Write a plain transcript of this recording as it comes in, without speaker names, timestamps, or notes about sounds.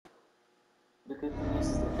The good thing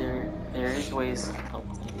is that there is ways to help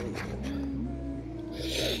them. I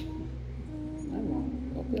don't know.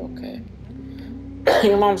 I'll be okay.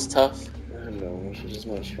 Your mom's tough. I know. She's just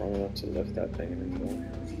not strong enough to lift that thing anymore.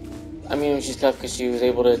 I mean, she's tough because she was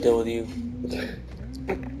able to deal with you.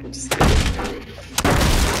 Just kidding.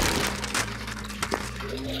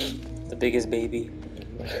 The biggest baby.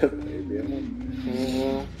 Maybe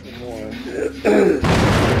more.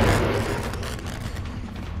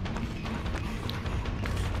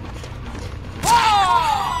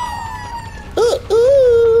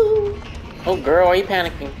 Oh, girl, why are you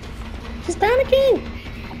panicking? She's panicking!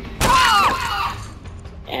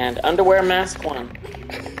 And underwear mask 1.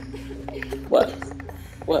 What?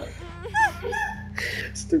 What?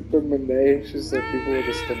 Stupid Monet. She said people with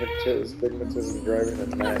astigmatism driving at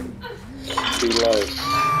night. Be like,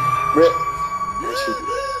 rip. She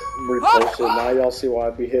reposted. Now y'all see why I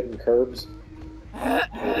be hitting curbs.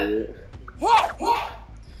 Idiot.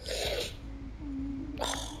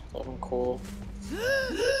 That one cool.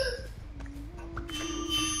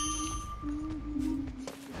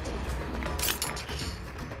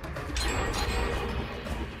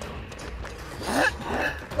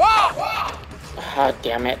 Ah,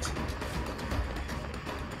 damn it.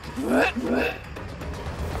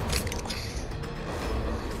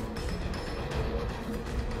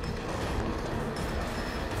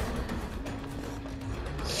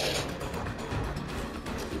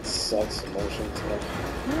 It sucks emotions.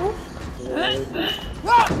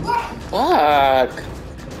 Fuck.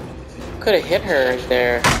 Could have hit her right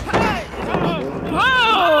there.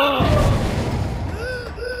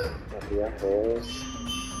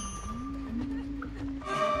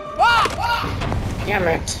 Damn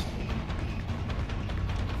it.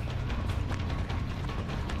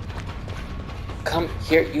 Come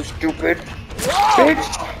here, you stupid bitch.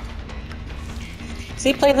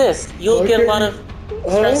 See, play this. You'll get a lot of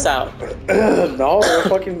stress out. No, they're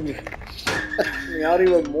fucking me out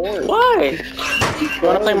even more. Why? You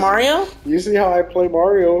wanna play Mario? You see how I play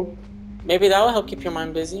Mario? Maybe that will help keep your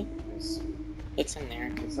mind busy. It's in there.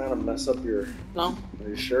 It's not gonna mess up your... No. Are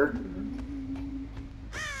you sure?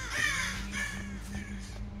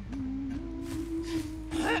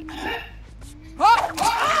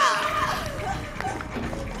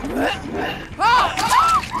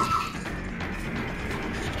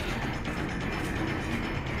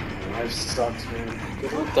 Life sucks, man.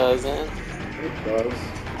 It doesn't. It does.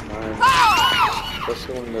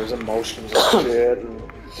 Especially when there's emotions and shit. And...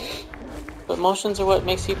 But emotions are what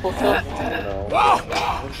makes people feel. I know.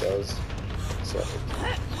 It does. So,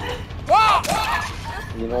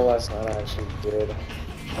 you know, last night I actually did.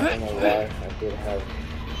 I don't know why.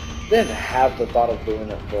 Didn't have the thought of doing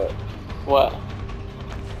it, but... What?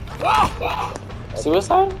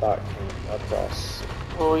 Suicide? Thought came across.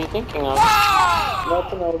 What were you thinking of?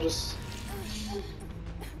 Nothing, I was just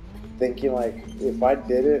thinking, like, if I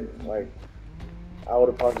did it, like, I would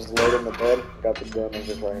have probably just laid in the bed, got the gun, and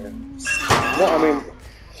just right here. No, I mean,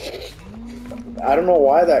 I don't know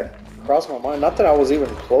why that crossed my mind. Not that I was even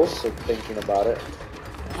close to thinking about it.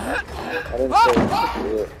 I didn't say I should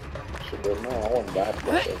do it. Should do it. No, I wasn't bad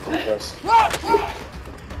for it. Just,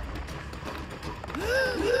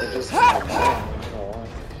 it just came to my mind.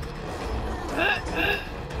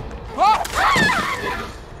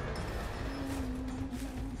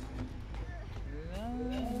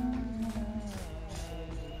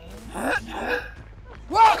 I don't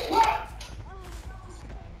know why.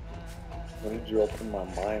 When did you open my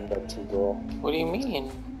mind up to, girl? What do you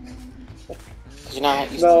mean? You're not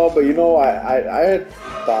used No, but you know, I had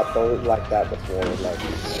thought though like that before, like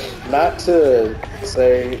not to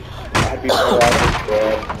say I'd be put out of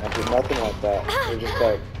bed, I'd do nothing like that. It was just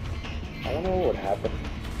like I don't know what would happen.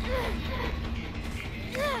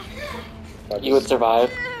 You would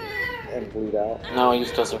survive? And bleed out. No, you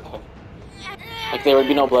still survive. Like there would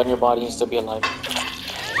be no blood in your body and you'd still be alive.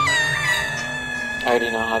 I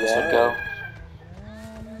already know how this would go.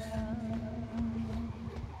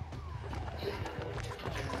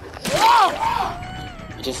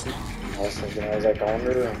 I just know. I was thinking, I was like, I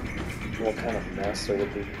wonder what kind of mess there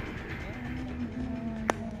would be.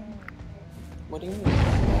 What do you mean?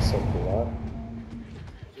 Mess of blood.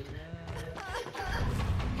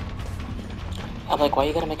 I'm like, why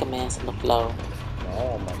you gotta make a mess in the flow?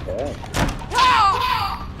 Oh my god.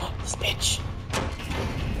 This bitch.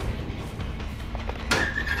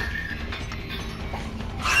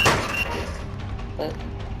 But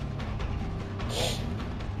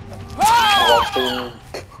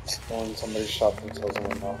When somebody shot themselves in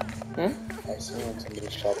the mouth. Hmm? I've seen when somebody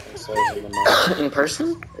shot themselves in the mouth. In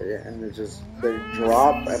person? Yeah, and they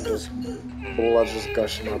drop and just blood just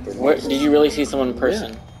gushing out their What? nose. Did you really see someone in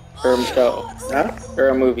person? Yeah. Or a show? Huh? Or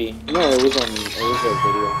a movie? No, it was a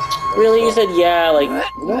video. Really? You said yeah, like...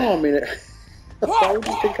 No, I mean, why would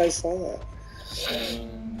you think I saw that?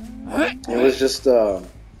 It was just a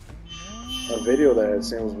video that I had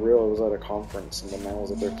seen. It was real. It was at a conference, and the man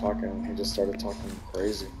was up there talking, and he just started talking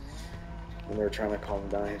crazy. And they were trying to calm him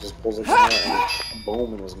down. He just pulls a gun out and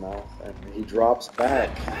boom in his mouth, and he drops back,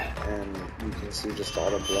 and you can see just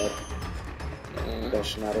all the blood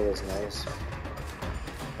gushing out of his nose,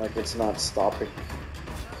 like it's not stopping.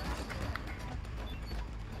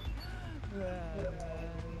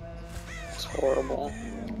 It's horrible.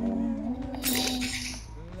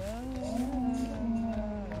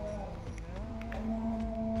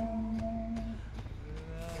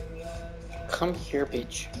 Come here,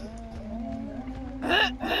 bitch.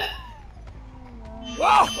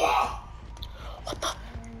 What the?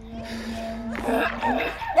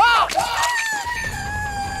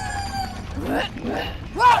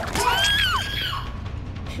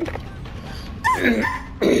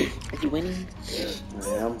 Are you winning? I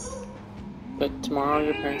am. But tomorrow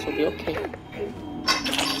your parents will be okay.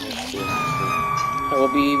 I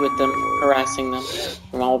will be with them, harassing them.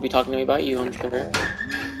 My mom will be talking to me about you, I'm sure.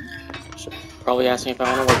 She'll probably ask me if I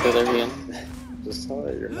want to work with her again. Just tell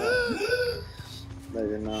her you're not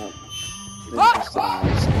interested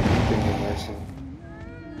in nursing.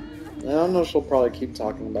 I don't know, she'll probably keep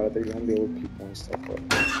talking about it, that you're gonna be with people and stuff, but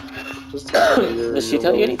just tell her you're... Does she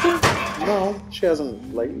tell you anything? No, she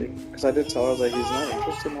hasn't lately, because I did tell her, I was like, he's not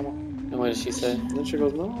interested, Mama. And what did she say? And then she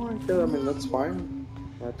goes, no, I get it, I mean, that's fine.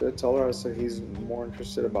 I did tell her, I said he's more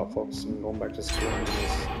interested about focusing on going back to school and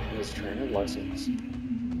his training license.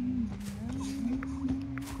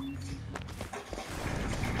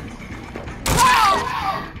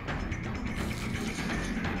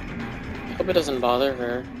 I hope it doesn't bother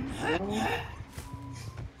her.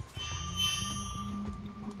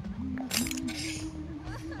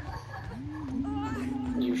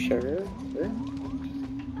 You sure? Yeah.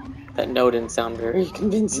 That no didn't sound very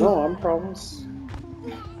convincing. No, I'm promise.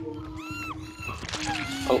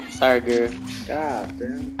 Oh, sorry, girl. God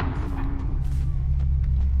damn.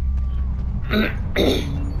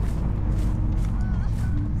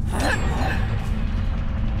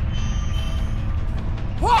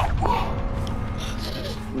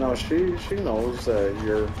 No, she knows that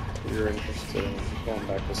you're interested in going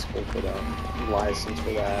back to school for that license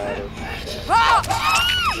for that. Or,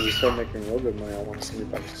 when you start making real good money, I want to send you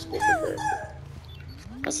back to school for therapy.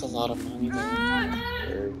 That's a lot of money, though.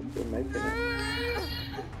 You're making it.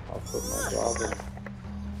 I'll quit my job and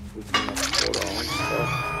we can afford our own stuff.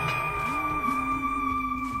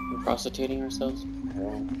 We're prostituting ourselves?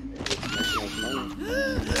 Hell, it's making us money.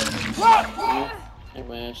 I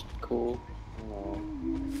wish. Cool. No.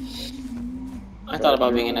 I thought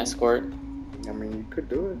about being an escort. I mean, you could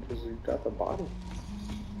do it because you got the body.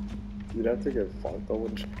 You'd have to get fucked though,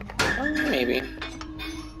 wouldn't you? Maybe.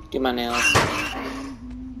 Do my nails.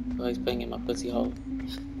 Oh, he's putting in my pussy hole.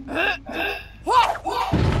 Oh,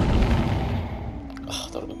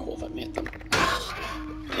 that would've been cool if I made them.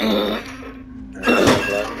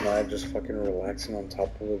 Last night, just fucking relaxing on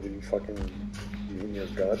top of it, you fucking in your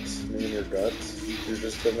guts, me in your guts. You're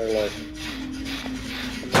just in there like.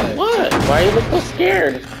 What? Why you look so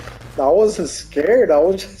scared? I wasn't scared. I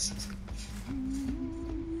was just.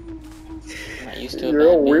 Not used to it.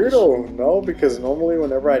 You're a weirdo. No, because normally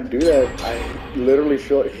whenever I do that, I literally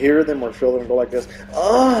hear them or feel them go like this.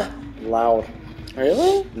 Loud.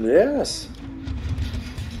 Really? Yes.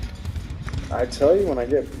 I tell you when I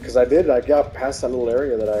get, because I got past that little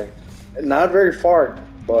area that not very far,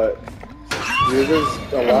 but you're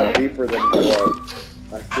just a lot deeper than what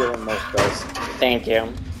I feel in most guys. Thank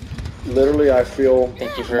you. Literally, I feel.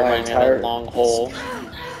 Thank you for reminding me of that long hole.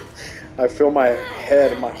 I feel my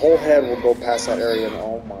whole head will go past that area, and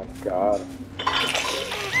oh my god.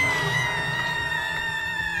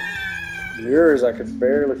 Yours, I could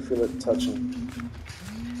barely feel it touching.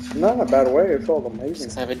 Not in a bad way, it felt amazing.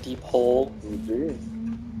 Just have a deep hole. You did.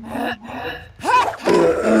 I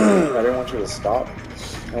didn't want you to stop.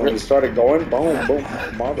 And when you started going, boom, boom,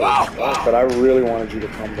 mother. But I really wanted you to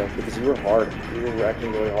come down because you were hard. You were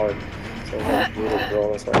acting really hard. So I was like, little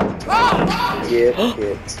girl, that's why I get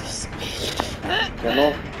hit. You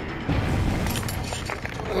know?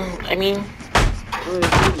 I mean,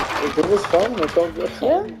 it was fun. It felt good.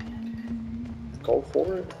 Yeah. Go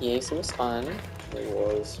for it. Yes, it was fun. It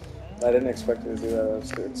was. I didn't expect you to do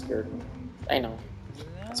that. It scared me. I know.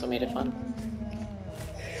 That's what made it fun.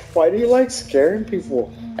 Why do you like scaring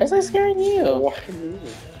people? I was like scaring you. Why me?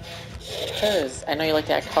 Because I know you like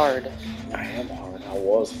to act hard. I am hard. I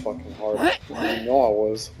was fucking hard. You know I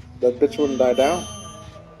was. That bitch wouldn't die down.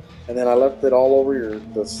 And then I left it all over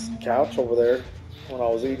this couch over there when I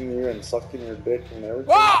was eating you and sucking your dick and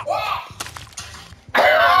everything.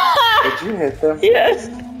 Did you hit them? Yes.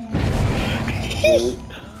 Dude,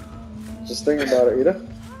 just think about it, Ida.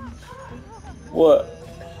 What?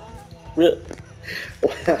 Real?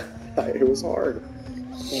 It was hard.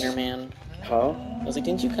 Wiener man. Huh? I was like,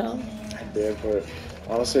 didn't you come? I did, but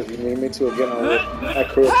honestly, if you need me to again, I would. I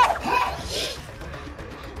could.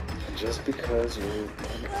 Just because you.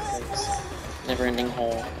 Never ending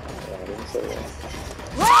hole. I didn't say that.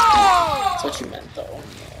 That's what you meant, though.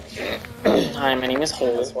 Hi, my name is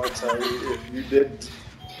Hole. That's why I tell you, if you did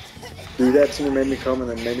do that to me, made me come, and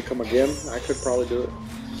then made me come again, I could probably do it.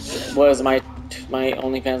 Was my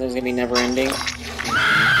OnlyFans was gonna be never ending?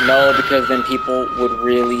 No, because then people would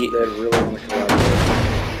really. They'd really want to collaborate,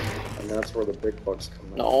 and that's where the big bucks come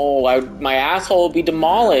in. No, my asshole would be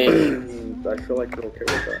demolished. I feel like you're okay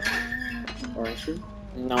with that, aren't you?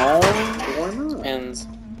 No. Why not? Depends.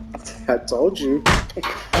 I told you. No,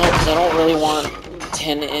 because I don't really want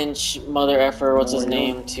 10-inch mother effer. What's his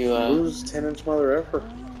name to? Who's 10-inch mother effer?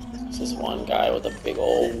 It's this one guy with a big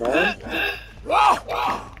old. You know him?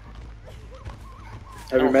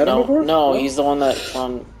 Have you met him before? No, he's the one that's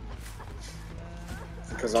on.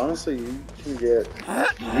 Because honestly, you can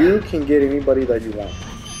get anybody that you want.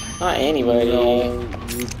 Not anybody. No,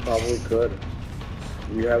 you probably could.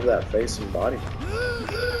 You have that face and body.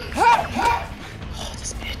 Oh,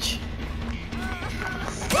 this bitch.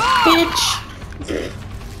 Bitch!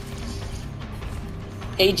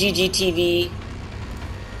 Hey, GGTV.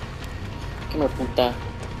 Come here, puta.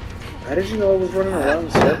 How did you know I was running around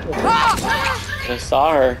in circles? I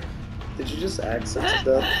saw her. Did you just accident to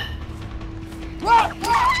death?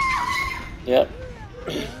 Yep.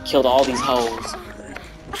 Killed all these hoes.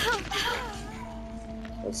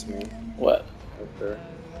 That's me. What? Right there.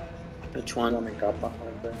 Which one? Right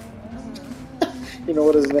there. You know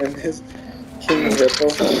what his name is? King Hippo.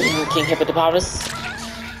 King Hippopotamus.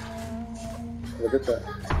 Look at that.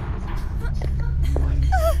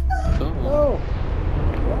 Ooh. Oh.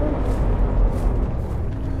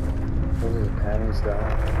 Those are the panties down.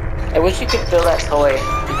 I wish you could feel that toy,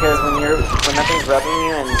 because when nothing's rubbing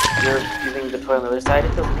you and you're using the toy on the other side,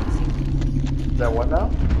 it feels amazing. Is that what now?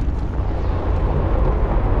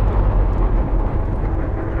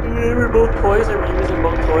 Both toys? Are we using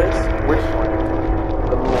both toys? Which one?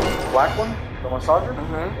 The little black one? The massager?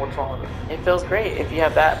 Mm-hmm. What's wrong with it? It feels great if you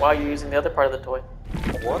have that while you're using the other part of the toy.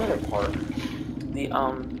 What other part?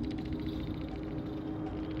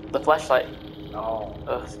 The flashlight. Oh.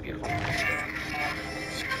 Oh, it's beautiful.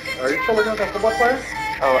 Are you still looking at the football player?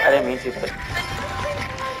 Oh, I didn't mean to, but...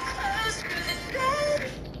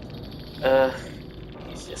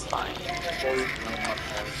 he's just fine.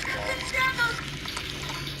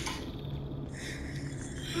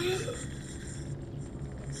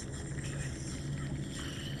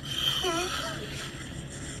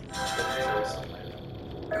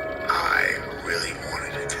 I really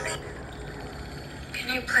wanted it to be. Can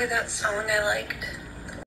you play that song I liked?